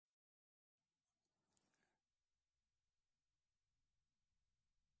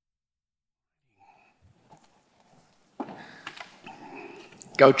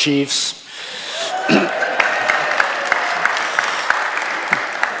Go Chiefs.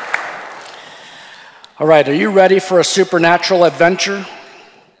 All right, are you ready for a supernatural adventure?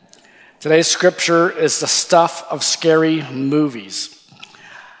 Today's scripture is the stuff of scary movies.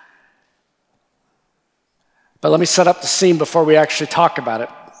 But let me set up the scene before we actually talk about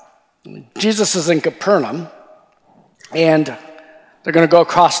it. Jesus is in Capernaum, and they're going to go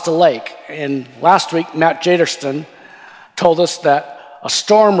across the lake. And last week, Matt Jaderston told us that a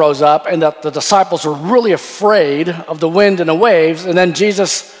storm rose up and that the disciples were really afraid of the wind and the waves. And then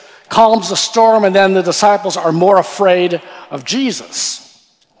Jesus calms the storm, and then the disciples are more afraid of Jesus.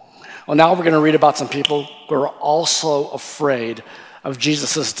 Well, now we're going to read about some people who are also afraid of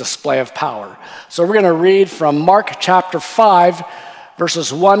Jesus' display of power. So we're going to read from Mark chapter 5,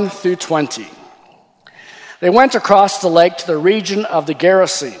 verses 1 through 20. They went across the lake to the region of the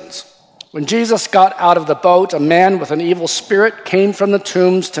Gerasenes. When Jesus got out of the boat, a man with an evil spirit came from the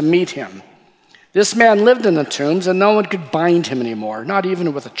tombs to meet him. This man lived in the tombs, and no one could bind him anymore, not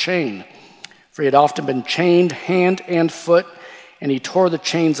even with a chain, for he had often been chained hand and foot, and he tore the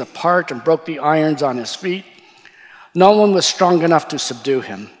chains apart and broke the irons on his feet. No one was strong enough to subdue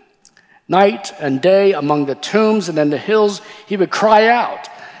him. Night and day among the tombs and in the hills, he would cry out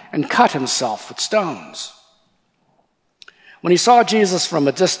and cut himself with stones. When he saw Jesus from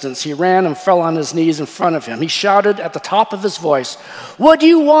a distance, he ran and fell on his knees in front of him. He shouted at the top of his voice, "What do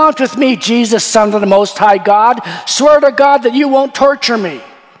you want with me, Jesus, Son of the Most High God? Swear to God that you won't torture me."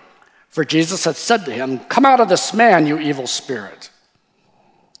 For Jesus had said to him, "Come out of this man, you evil spirit."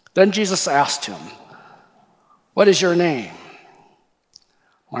 Then Jesus asked him, "What is your name?"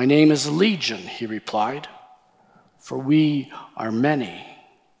 "My name is Legion," he replied, "for we are many."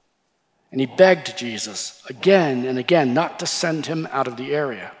 And he begged Jesus again and again not to send him out of the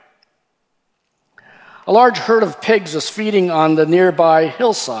area. A large herd of pigs was feeding on the nearby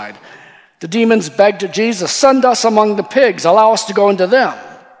hillside. The demons begged Jesus, "Send us among the pigs, allow us to go into them."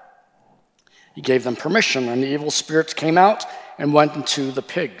 He gave them permission, and the evil spirits came out and went into the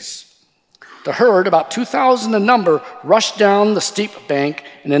pigs. The herd, about 2,000 in number, rushed down the steep bank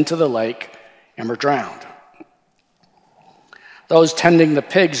and into the lake and were drowned. Those tending the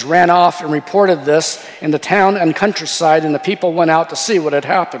pigs ran off and reported this in the town and countryside, and the people went out to see what had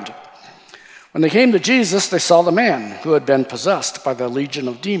happened. When they came to Jesus, they saw the man who had been possessed by the legion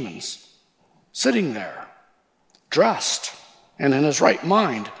of demons, sitting there, dressed and in his right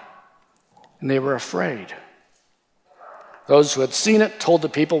mind, and they were afraid. Those who had seen it told the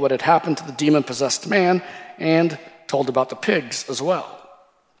people what had happened to the demon-possessed man and told about the pigs as well.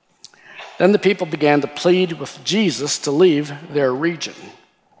 Then the people began to plead with Jesus to leave their region.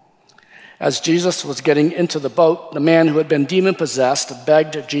 As Jesus was getting into the boat, the man who had been demon-possessed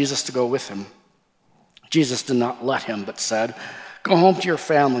begged Jesus to go with him. Jesus did not let him, but said, "Go home to your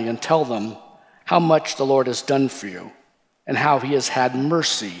family and tell them how much the Lord has done for you and how he has had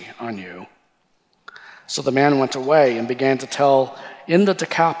mercy on you." So the man went away and began to tell in the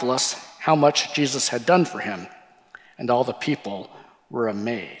Decapolis how much Jesus had done for him, and all the people were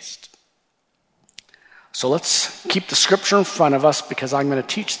amazed. So let's keep the scripture in front of us because I'm going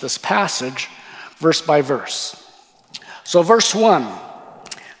to teach this passage verse by verse. So verse 1,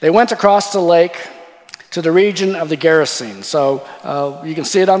 they went across the lake to the region of the Gerasenes. So you can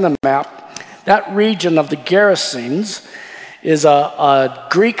see it on the map. That region of the Gerasenes is a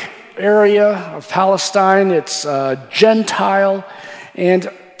Greek area of Palestine. It's Gentile.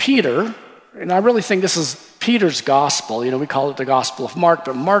 And Peter, and I really think this is Peter's gospel. We call it the Gospel of Mark,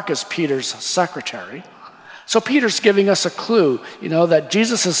 but Mark is Peter's secretary. So Peter's giving us a clue, that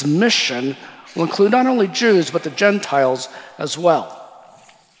Jesus' mission will include not only Jews, but the Gentiles as well.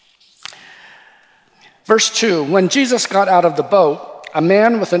 Verse 2, when Jesus got out of the boat, a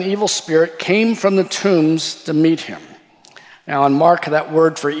man with an evil spirit came from the tombs to meet him. Now in Mark, that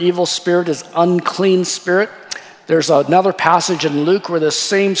word for evil spirit is unclean spirit. There's another passage in Luke where the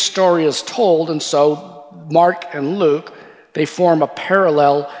same story is told, and so Mark and Luke, they form a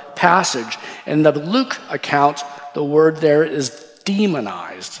parallel passage. In the Luke account, the word there is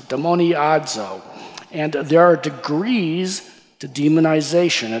demonized, demoniazo. And there are degrees to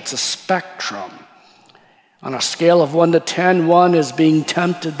demonization. It's a spectrum. On a scale of 1 to 10, 1 is being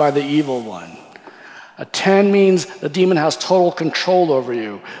tempted by the evil one. A 10 means the demon has total control over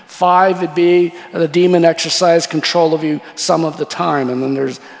you. 5 would be the demon exercise control of you some of the time. And then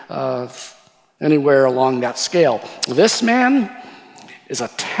there's anywhere along that scale. This man is a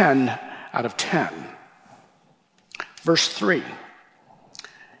 10 out of 10. Verse 3.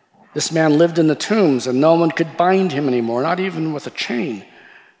 This man lived in the tombs, and no one could bind him anymore, not even with a chain,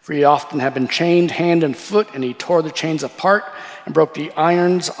 For he often had been chained hand and foot, and he tore the chains apart and broke the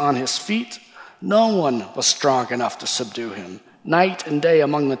irons on his feet. No one was strong enough to subdue him. Night and day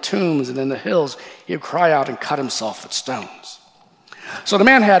among the tombs and in the hills, he would cry out and cut himself with stones. So the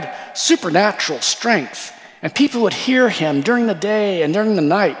man had supernatural strength, and people would hear him during the day and during the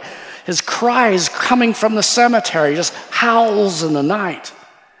night. His cries coming from the cemetery, just howls in the night.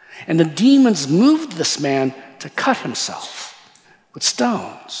 And the demons moved this man to cut himself with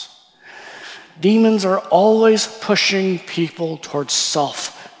stones. Demons are always pushing people towards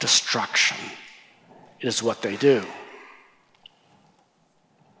self-destruction. It is what they do.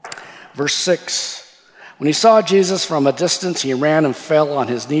 Verse 6, when he saw Jesus from a distance, he ran and fell on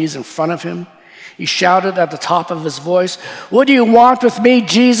his knees in front of him. He shouted at the top of his voice, "What do you want with me,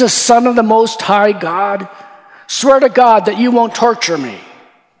 Jesus, Son of the Most High God? Swear to God that you won't torture me."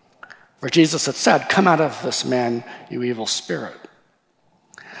 For Jesus had said, "Come out of this man, you evil spirit."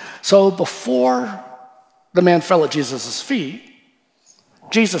 So before the man fell at Jesus' feet,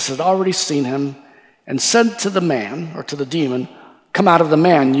 Jesus had already seen him and said to the man, or to the demon, "Come out of the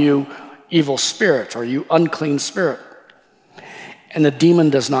man, you evil spirit," or "you unclean spirit." And the demon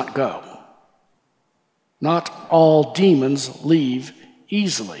does not go. Not all demons leave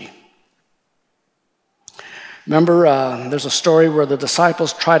easily. Remember, there's a story where the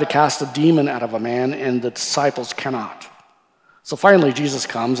disciples try to cast a demon out of a man, and the disciples cannot. So finally, Jesus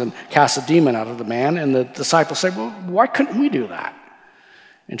comes and casts a demon out of the man, and the disciples say, "Well, why couldn't we do that?"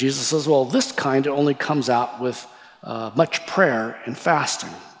 And Jesus says, "Well, this kind only comes out with much prayer and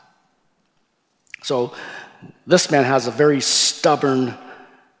fasting." So this man has a very stubborn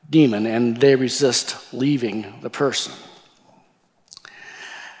demon, and they resist leaving the person.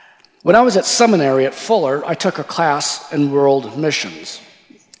 When I was at seminary at Fuller, I took a class in world missions.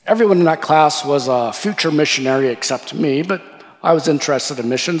 Everyone in that class was a future missionary except me, but I was interested in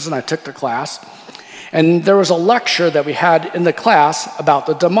missions, and I took the class. And there was a lecture that we had in the class about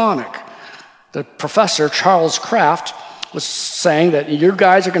the demonic. The professor, Charles Kraft, was saying that you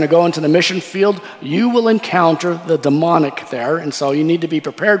guys are going to go into the mission field. You will encounter the demonic there, and so you need to be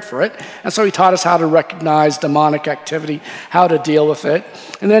prepared for it. And so he taught us how to recognize demonic activity, how to deal with it.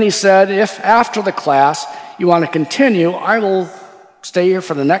 And then he said, if after the class you want to continue, I will stay here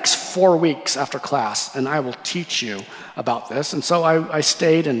for the next 4 weeks after class, and I will teach you about this. And so I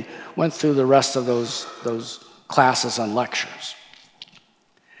stayed and went through the rest of those classes and lectures.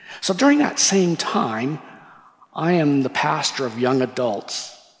 So during that same time, I am the pastor of young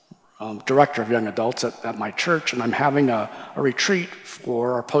adults, director of young adults at my church, and I'm having a retreat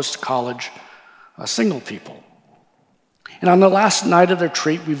for our post-college single people. And on the last night of the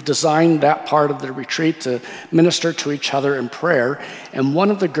retreat, we've designed that part of the retreat to minister to each other in prayer. And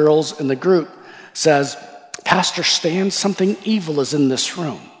one of the girls in the group says, "Pastor Stan, something evil is in this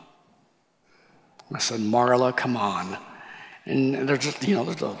room." I said, "Marla, come on." And there's just,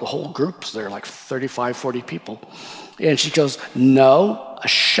 there's the whole group's there, like 35, 40 people. And she goes, "No, a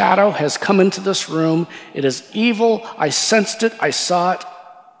shadow has come into this room. It is evil. I sensed it. I saw it.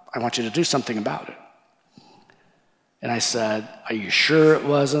 I want you to do something about it." And I said, "Are you sure it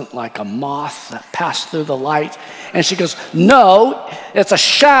wasn't like a moth that passed through the light?" And she goes, "No, it's a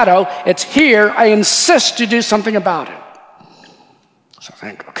shadow. It's here. I insist you do something about it." So I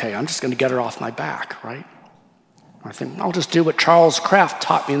think, okay, I'm just going to get her off my back, right? I think, I'll just do what Charles Kraft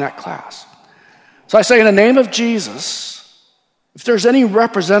taught me in that class. So I say, in the name of Jesus, if there's any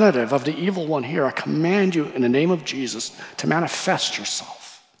representative of the evil one here, I command you in the name of Jesus to manifest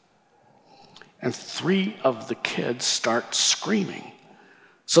yourself. And 3 of the kids start screaming.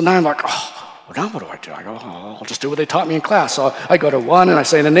 So now I'm like, oh, well, now what do? I go, oh, I'll just do what they taught me in class. So I go to one and I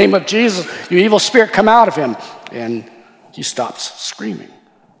say, in the name of Jesus, you evil spirit, come out of him. And he stops screaming.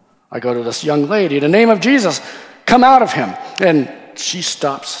 I go to this young lady, in the name of Jesus, come out of him. And she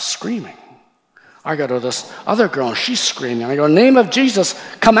stops screaming. I go to this other girl and she's screaming. I go, in the name of Jesus,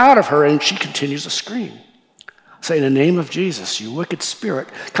 come out of her. And she continues to scream. Say, in the name of Jesus, you wicked spirit,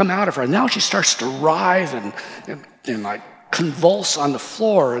 come out of her. And now she starts to writhe and like convulse on the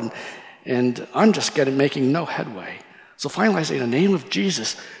floor. And I'm just making no headway. So finally I say, in the name of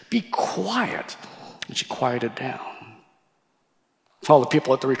Jesus, be quiet. And she quieted down. All the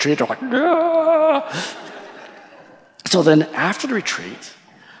people at the retreat are like, ah! So then after the retreat,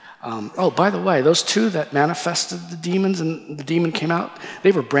 by the way, those 2 that manifested the demons and the demon came out,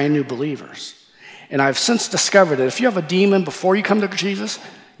 they were brand new believers. And I've since discovered that if you have a demon before you come to Jesus,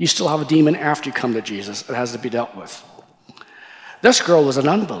 you still have a demon after you come to Jesus. It has to be dealt with. This girl was an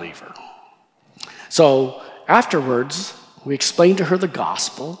unbeliever. So afterwards, we explained to her the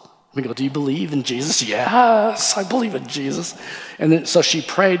gospel, We go, do you believe in Jesus? Yes, I believe in Jesus. And then, so she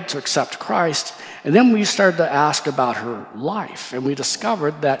prayed to accept Christ. And then we started to ask about her life. And we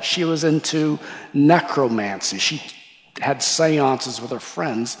discovered that she was into necromancy. She had seances with her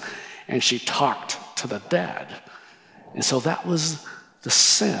friends, and she talked to the dead. And so that was the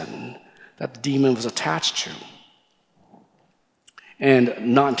sin that the demon was attached to.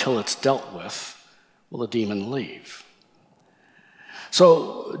 And not until it's dealt with will the demon leave.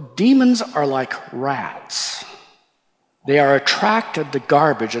 So demons are like rats. They are attracted to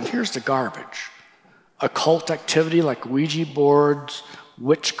garbage, and here's the garbage. Occult activity like Ouija boards,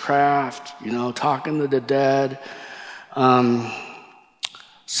 witchcraft, talking to the dead,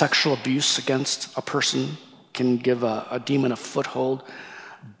 sexual abuse against a person can give a demon a foothold,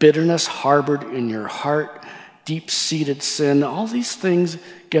 bitterness harbored in your heart, deep-seated sin, all these things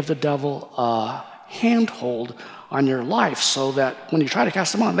give the devil a handhold on your life so that when you try to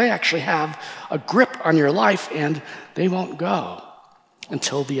cast them on, they actually have a grip on your life and they won't go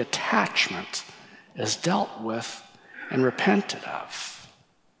until the attachment is dealt with and repented of.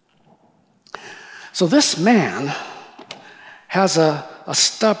 So this man has a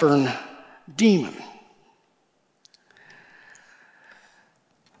stubborn demon.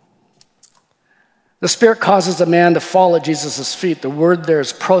 The Spirit causes a man to fall at Jesus' feet. The word there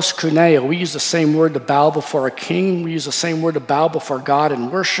is proskuneo. We use the same word to bow before a king. We use the same word to bow before God in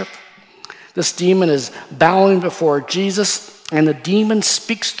worship. This demon is bowing before Jesus, and the demon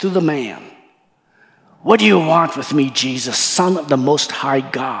speaks to the man. What do you want with me, Jesus, Son of the Most High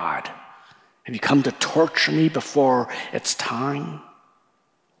God? Have you come to torture me before it's time?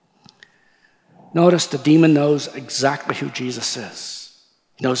 Notice the demon knows exactly who Jesus is.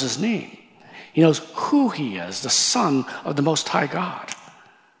 He knows his name. He knows who he is, the Son of the Most High God.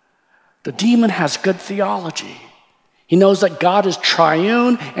 The demon has good theology. He knows that God is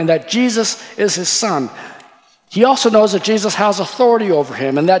triune and that Jesus is his Son. He also knows that Jesus has authority over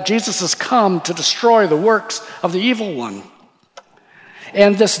him and that Jesus has come to destroy the works of the evil one.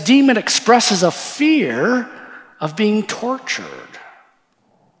 And this demon expresses a fear of being tortured.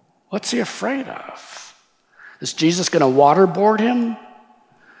 What's he afraid of? Is Jesus going to waterboard him?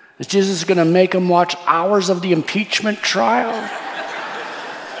 Is Jesus going to make him watch hours of the impeachment trial?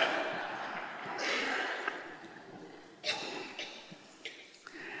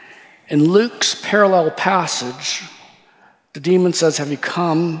 In Luke's parallel passage, the demon says, have you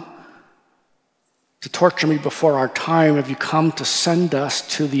come to torture me before our time? Have you come to send us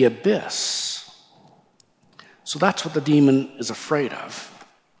to the abyss? So that's what the demon is afraid of.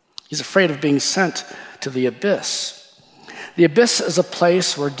 He's afraid of being sent to the abyss. The abyss is a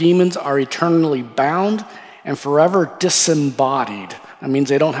place where demons are eternally bound and forever disembodied. That means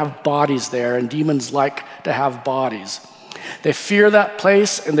they don't have bodies there, and demons like to have bodies. They fear that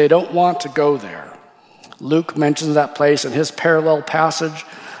place, and they don't want to go there. Luke mentions that place in his parallel passage.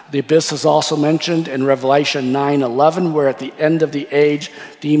 The abyss is also mentioned in Revelation 9:11, where at the end of the age,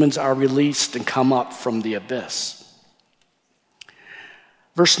 demons are released and come up from the abyss.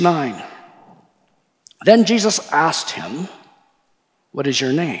 Verse 9. Then Jesus asked him, what is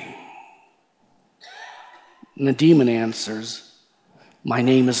your name? And the demon answers, my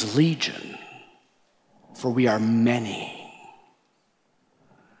name is Legion, for we are many.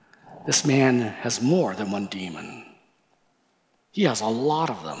 This man has more than one demon. He has a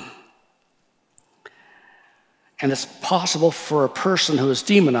lot of them. And it's possible for a person who is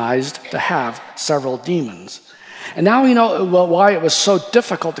demonized to have several demons. And now we know why it was so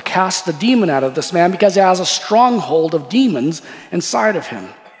difficult to cast the demon out of this man, because he has a stronghold of demons inside of him.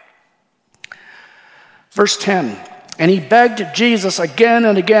 Verse 10, and he begged Jesus again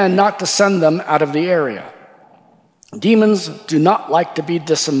and again not to send them out of the area. Demons do not like to be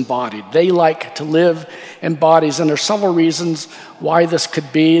disembodied. They like to live in bodies, and there's several reasons why this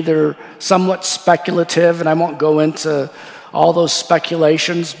could be. They're somewhat speculative, and I won't go into all those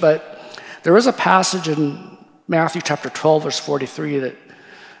speculations, but there is a passage in Matthew chapter 12, verse 43 that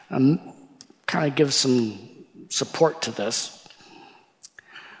kind of gives some support to this.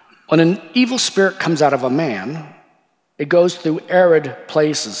 When an evil spirit comes out of a man, it goes through arid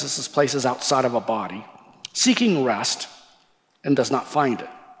places. This is places outside of a body, seeking rest, and does not find it.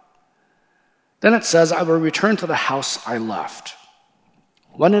 Then it says, I will return to the house I left.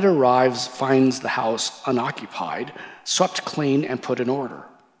 When it arrives, finds the house unoccupied, swept clean, and put in order.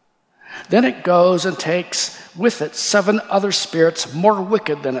 Then it goes and takes with it 7 other spirits more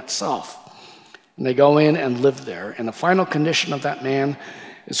wicked than itself. And they go in and live there. And the final condition of that man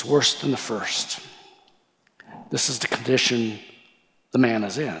is worse than the first. This is the condition the man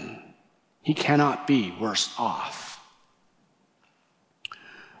is in. He cannot be worse off.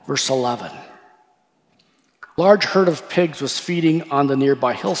 Verse 11. A large herd of pigs was feeding on the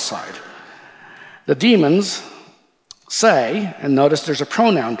nearby hillside. The demons say, and notice there's a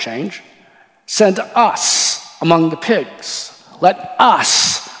pronoun change, send us among the pigs. Let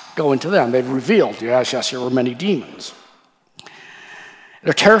us go into them. They've revealed, yes, there were many demons.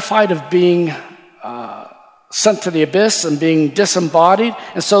 They're terrified of being sent to the abyss and being disembodied,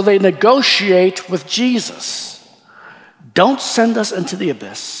 and so they negotiate with Jesus. Don't send us into the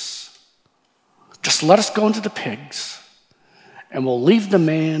abyss. Just let us go into the pigs, and we'll leave the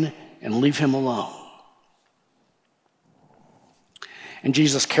man and leave him alone. And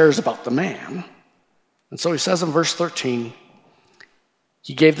Jesus cares about the man. And so he says in verse 13,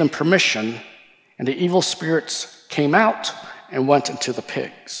 he gave them permission, and the evil spirits came out and went into the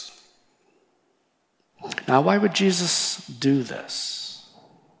pigs. Now, why would Jesus do this?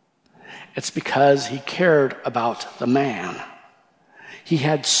 It's because he cared about the man. He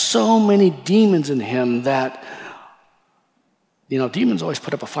had so many demons in him that, demons always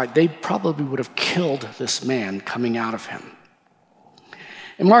put up a fight. They probably would have killed this man coming out of him.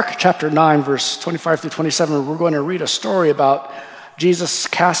 In Mark chapter 9, verse 25 through 27, we're going to read a story about Jesus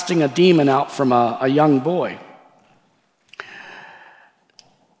casting a demon out from a young boy.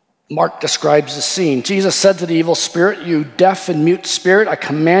 Mark describes the scene. Jesus said to the evil spirit, "You deaf and mute spirit, I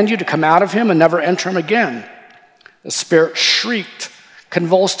command you to come out of him and never enter him again." The spirit shrieked,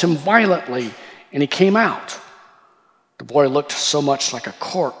 convulsed him violently, and he came out. The boy looked so much like a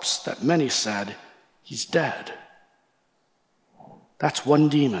corpse that many said, "He's dead." That's one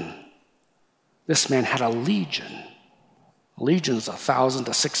demon. This man had a legion. A legion is 1,000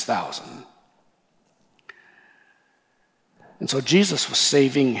 to 6,000. And so Jesus was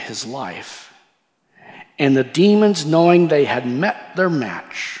saving his life. And the demons, knowing they had met their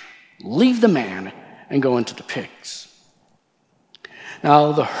match, leave the man and go into the pigs.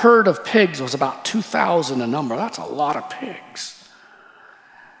 Now, the herd of pigs was about 2,000 in number. That's a lot of pigs.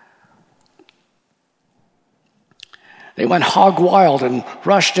 They went hog wild and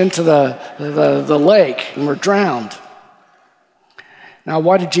rushed into the lake and were drowned. Now,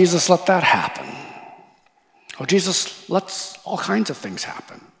 why did Jesus let that happen? Oh, Jesus lets all kinds of things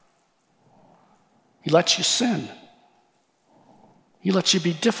happen. He lets you sin. He lets you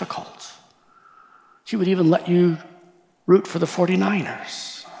be difficult. He would even let you root for the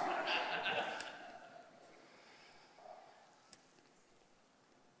 49ers.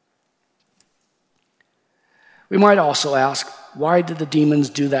 We might also ask, why did the demons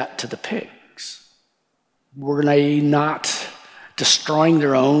do that to the pigs? Were they not destroying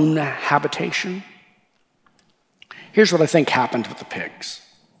their own habitation? Here's what I think happened with the pigs.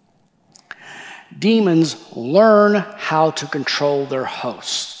 Demons learn how to control their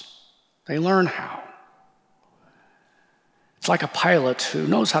hosts. They learn how. It's like a pilot who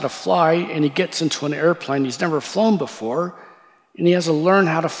knows how to fly, and he gets into an airplane he's never flown before, and he has to learn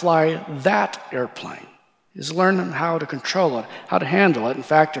how to fly that airplane. He has to learn how to control it, how to handle it. In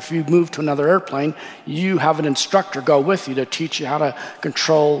fact, if you move to another airplane, you have an instructor go with you to teach you how to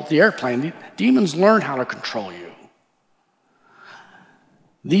control the airplane. The demons learn how to control you.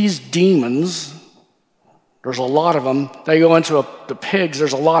 These demons, there's a lot of them. They go into the pigs.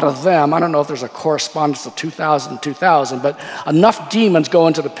 There's a lot of them. I don't know if there's a correspondence of 2,000, but enough demons go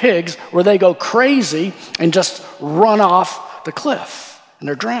into the pigs where they go crazy and just run off the cliff, and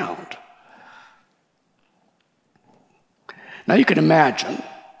they're drowned. Now you can imagine,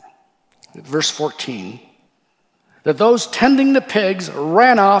 verse 14, that those tending the pigs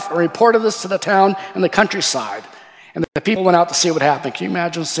ran off and reported this to the town and the countryside. And the people went out to see what happened. Can you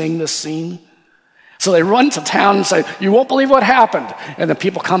imagine seeing this scene? So they run to town and say, "You won't believe what happened." And the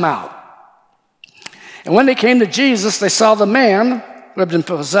people come out. And when they came to Jesus, they saw the man who had been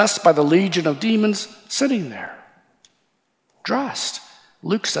possessed by the legion of demons sitting there, dressed.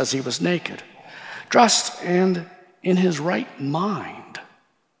 Luke says he was naked, dressed and in his right mind.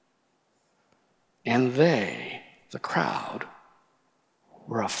 And they, the crowd,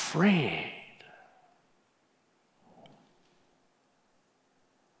 were afraid.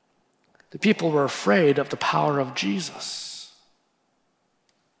 The people were afraid of the power of Jesus.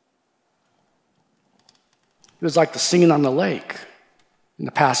 It was like the scene on the lake in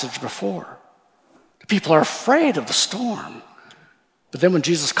the passage before. The people are afraid of the storm. But then when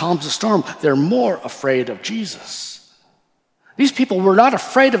Jesus calms the storm, they're more afraid of Jesus. These people were not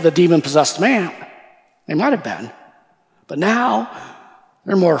afraid of the demon-possessed man. They might have been. But now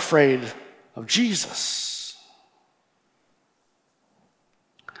they're more afraid of Jesus.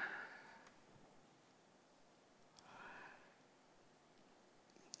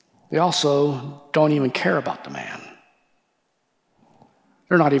 They also don't even care about the man.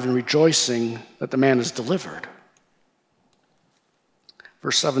 They're not even rejoicing that the man is delivered.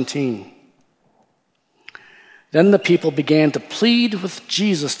 Verse 17. Then the people began to plead with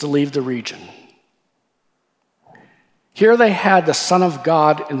Jesus to leave the region. Here they had the Son of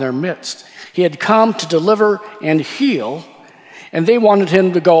God in their midst. He had come to deliver and heal, and they wanted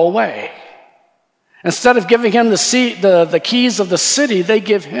him to go away. Instead of giving him the keys of the city, they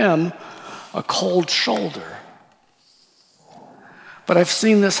give him a cold shoulder. But I've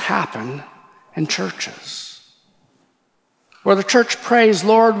seen this happen in churches, where the church prays,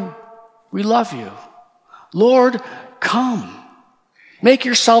 Lord, we love you. Lord, come. Make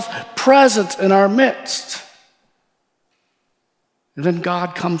yourself present in our midst. And then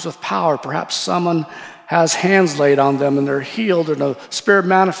God comes with power. Perhaps someone has hands laid on them and they're healed, or the Spirit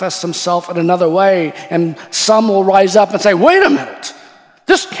manifests himself in another way, and some will rise up and say, wait a minute,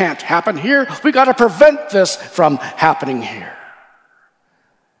 this can't happen here. We got to prevent this from happening here.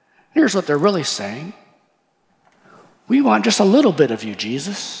 Here's what they're really saying. We want just a little bit of you,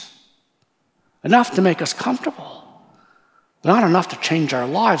 Jesus. Enough to make us comfortable. Not enough to change our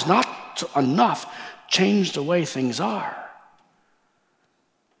lives. Not enough to change the way things are.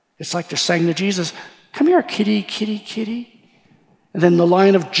 It's like they're saying to Jesus, come here, kitty, kitty, kitty. And then the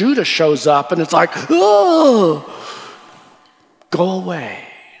Lion of Judah shows up and it's like, oh, go away.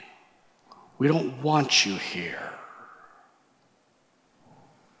 We don't want you here.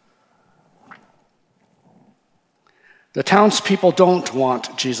 The townspeople don't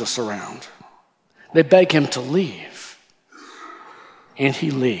want Jesus around. They beg him to leave. And he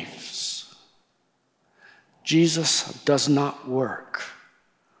leaves. Jesus does not work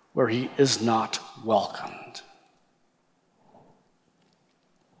where he is not welcomed.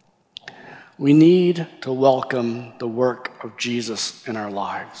 We need to welcome the work of Jesus in our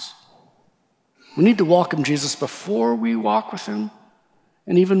lives. We need to welcome Jesus before we walk with him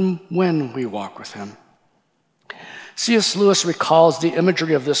and even when we walk with him. C.S. Lewis recalls the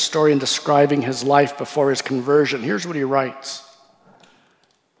imagery of this story in describing his life before his conversion. Here's what he writes.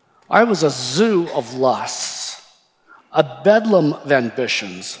 I was a zoo of lusts, a bedlam of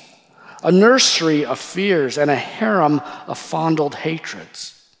ambitions, a nursery of fears, and a harem of fondled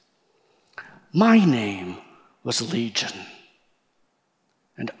hatreds. My name was Legion,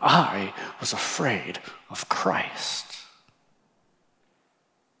 and I was afraid of Christ.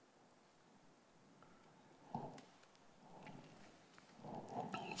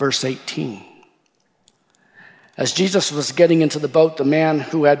 Verse 18. As Jesus was getting into the boat, the man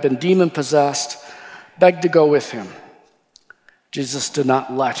who had been demon-possessed begged to go with him. Jesus did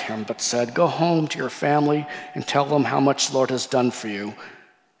not let him, but said, go home to your family and tell them how much the Lord has done for you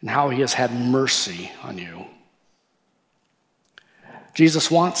and how he has had mercy on you. Jesus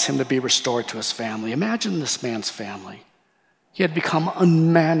wants him to be restored to his family. Imagine this man's family. He had become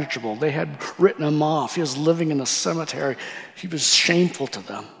unmanageable. They had written him off. He was living in a cemetery. He was shameful to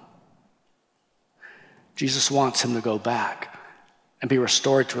them. Jesus wants him to go back and be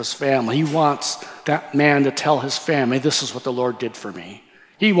restored to his family. He wants that man to tell his family, this is what the Lord did for me.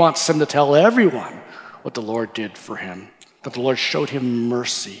 He wants him to tell everyone what the Lord did for him, that the Lord showed him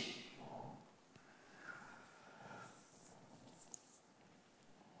mercy.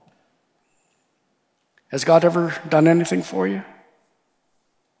 Has God ever done anything for you?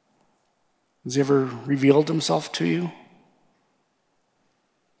 Has he ever revealed himself to you?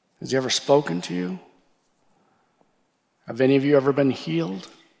 Has he ever spoken to you? Have any of you ever been healed?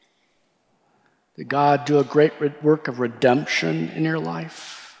 Did God do a great work of redemption in your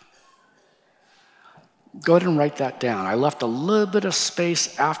life? Go ahead and write that down. I left a little bit of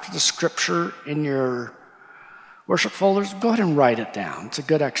space after the scripture in your worship folders. Go ahead and write it down. It's a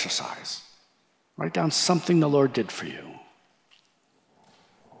good exercise. Write down something the Lord did for you.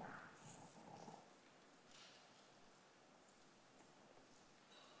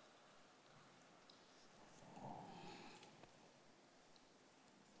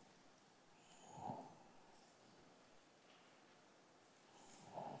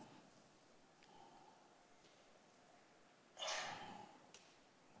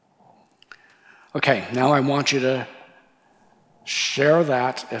 Okay, now I want you to share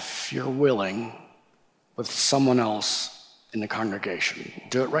that, if you're willing, with someone else in the congregation.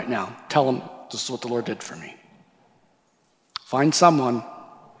 Do it right now. Tell them, this is what the Lord did for me. Find someone.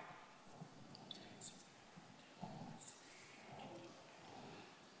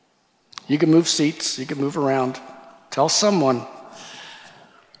 You can move seats. You can move around. Tell someone.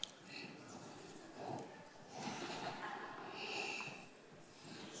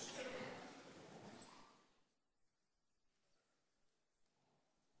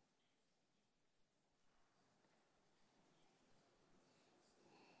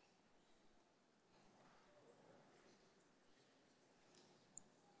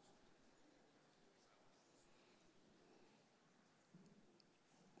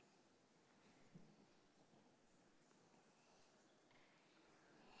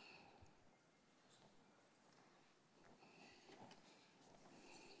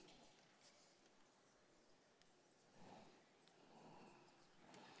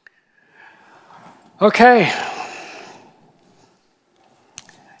 Okay,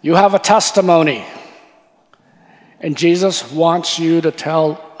 you have a testimony, and Jesus wants you to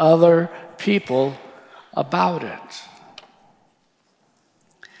tell other people about it.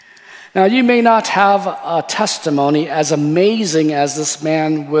 Now, you may not have a testimony as amazing as this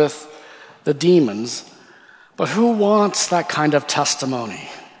man with the demons, but who wants that kind of testimony?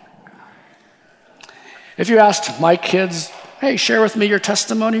 If you asked my kids, hey, share with me your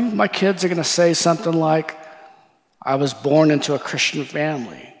testimony, my kids are going to say something like, I was born into a Christian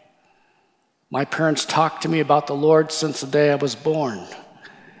family. My parents talked to me about the Lord since the day I was born.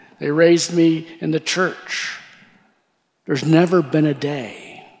 They raised me in the church. There's never been a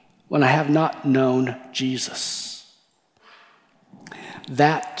day when I have not known Jesus.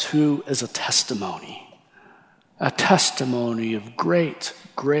 That too is a testimony of great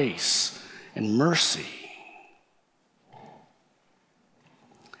grace and mercy.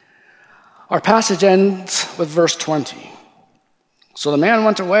 Our passage ends with verse 20. So the man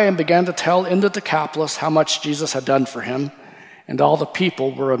went away and began to tell in the Decapolis how much Jesus had done for him, and all the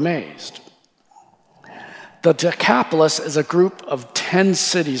people were amazed. The Decapolis is a group of 10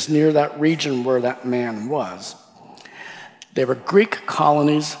 cities near that region where that man was. They were Greek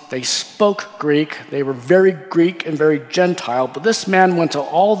colonies. They spoke Greek. They were very Greek and very Gentile. But this man went to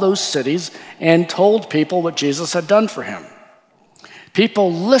all those cities and told people what Jesus had done for him.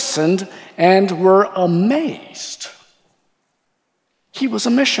 People listened and were amazed. He was a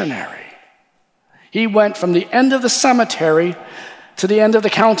missionary. He went from the end of the cemetery to the end of the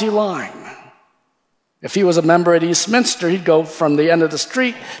county line. If he was a member at Eastminster, he'd go from the end of the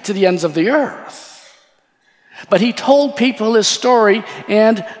street to the ends of the earth. But he told people his story,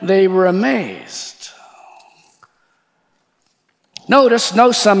 and they were amazed. Notice,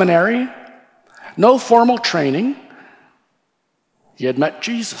 no seminary, no formal training. He had met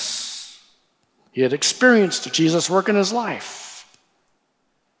Jesus. He had experienced Jesus' work in his life.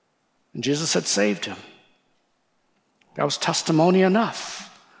 And Jesus had saved him. That was testimony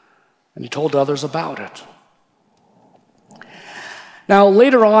enough. And he told others about it. Now,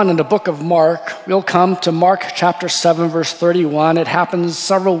 later on in the book of Mark, we'll come to Mark chapter 7, verse 31. It happens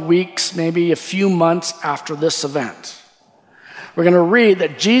several weeks, maybe a few months after this event. We're going to read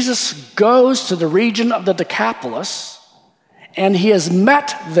that Jesus goes to the region of the Decapolis, and he is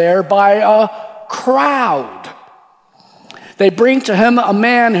met there by a crowd. They bring to him a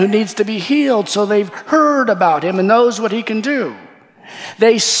man who needs to be healed, so they've heard about him and knows what he can do.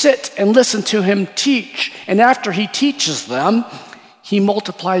 They sit and listen to him teach, and after he teaches them, he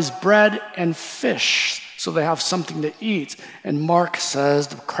multiplies bread and fish so they have something to eat. And Mark says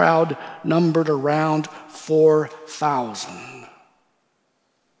the crowd numbered around 4,000.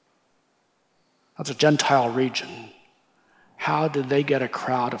 That's a Gentile region. How did they get a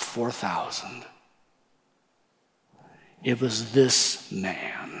crowd of 4,000? It was this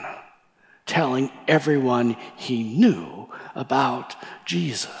man telling everyone he knew about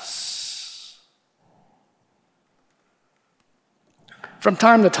Jesus. From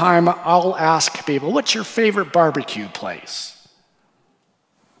time to time, I'll ask people, what's your favorite barbecue place?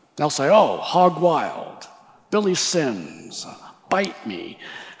 They'll say, oh, Hog Wild, Billy Sims, Bite Me.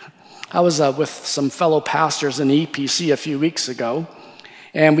 I was with some fellow pastors in EPC a few weeks ago,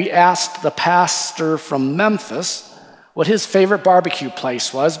 and we asked the pastor from Memphis what his favorite barbecue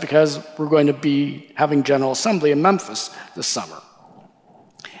place was, because we're going to be having General Assembly in Memphis this summer.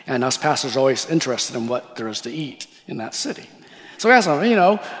 And us pastors are always interested in what there is to eat in that city. So we asked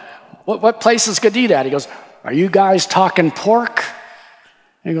him, what place is good to eat at? He goes, are you guys talking pork?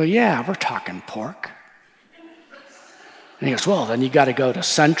 And I go, yeah, we're talking pork. And he goes, well, then you got to go to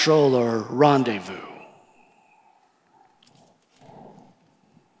Central or Rendezvous.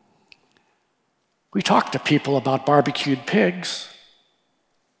 We talk to people about barbecued pigs.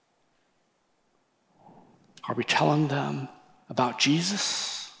 Are we telling them about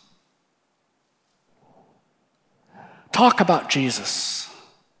Jesus? Talk about Jesus.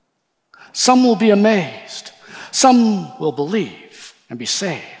 Some will be amazed. Some will believe and be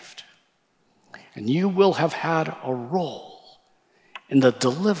saved. And you will have had a role in the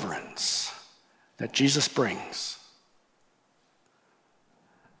deliverance that Jesus brings.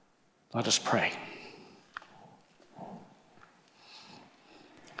 Let us pray.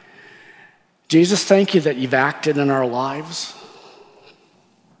 Jesus, thank you that you've acted in our lives.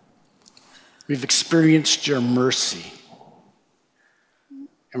 We've experienced your mercy,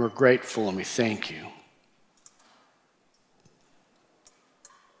 and we're grateful and we thank you.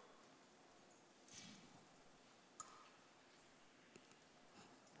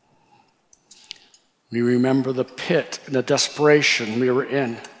 We remember the pit and the desperation we were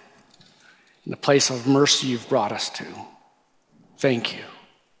in. in the place of mercy you've brought us to. Thank you.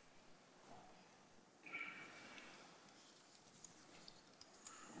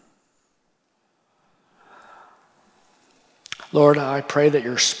 Lord, I pray that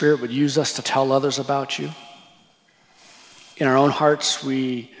your Spirit would use us to tell others about you. In our own hearts,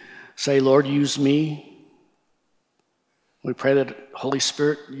 we say, Lord, use me. We pray that, Holy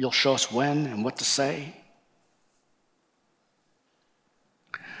Spirit, you'll show us when and what to say.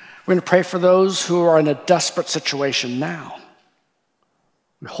 We're going to pray for those who are in a desperate situation now.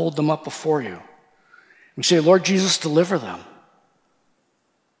 We hold them up before you. We say, Lord Jesus, deliver them.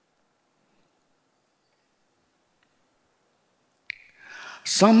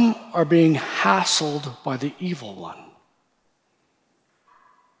 Some are being hassled by the evil one.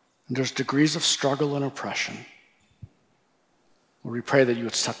 And there's degrees of struggle and oppression. Lord, we pray that you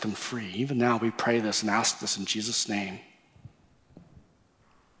would set them free. Even now we pray this and ask this in Jesus' name.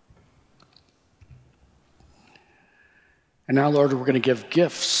 And now, Lord, we're going to give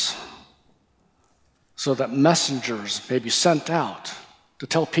gifts so that messengers may be sent out to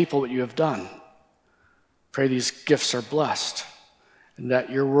tell people what you have done. Pray these gifts are blessed and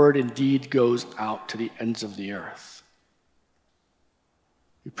that your word indeed goes out to the ends of the earth.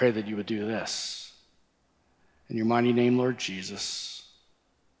 We pray that you would do this. In your mighty name, Lord Jesus.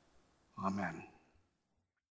 Amen.